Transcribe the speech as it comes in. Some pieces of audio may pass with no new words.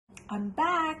I'm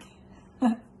back.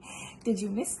 Did you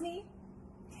miss me?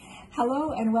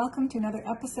 Hello and welcome to another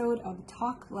episode of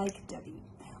Talk Like Debbie,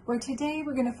 where today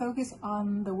we're going to focus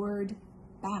on the word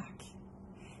back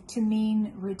to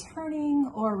mean returning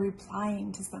or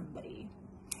replying to somebody.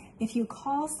 If you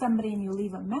call somebody and you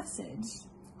leave a message,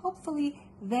 hopefully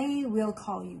they will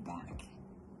call you back.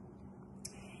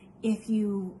 If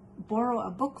you borrow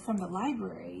a book from the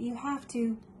library, you have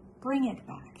to bring it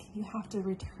back. You have to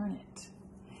return it.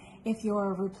 If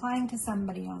you're replying to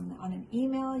somebody on an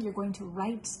email, you're going to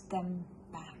write them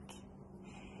back.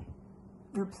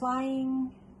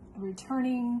 Replying,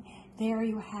 returning, there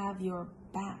you have your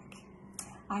back.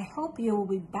 I hope you will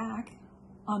be back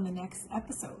on the next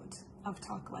episode of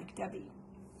Talk Like Debbie.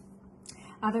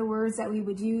 Other words that we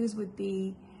would use would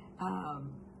be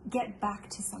get back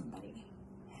to somebody.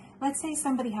 Let's say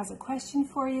somebody has a question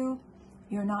for you,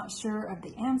 you're not sure of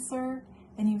the answer,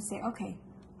 then you say, okay,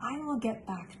 I will get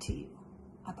back to you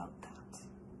about that.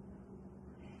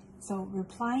 So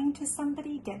replying to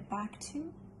somebody, get back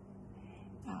to.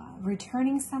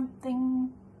 Returning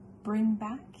something, bring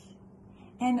back.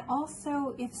 And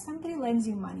also, if somebody lends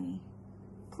you money,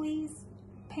 please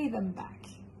pay them back.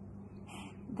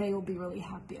 They will be really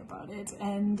happy about it,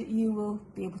 and you will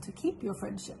be able to keep your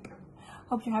friendship.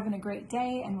 Hope you're having a great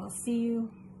day, and we'll see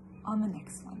you on the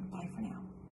next one. Bye for now.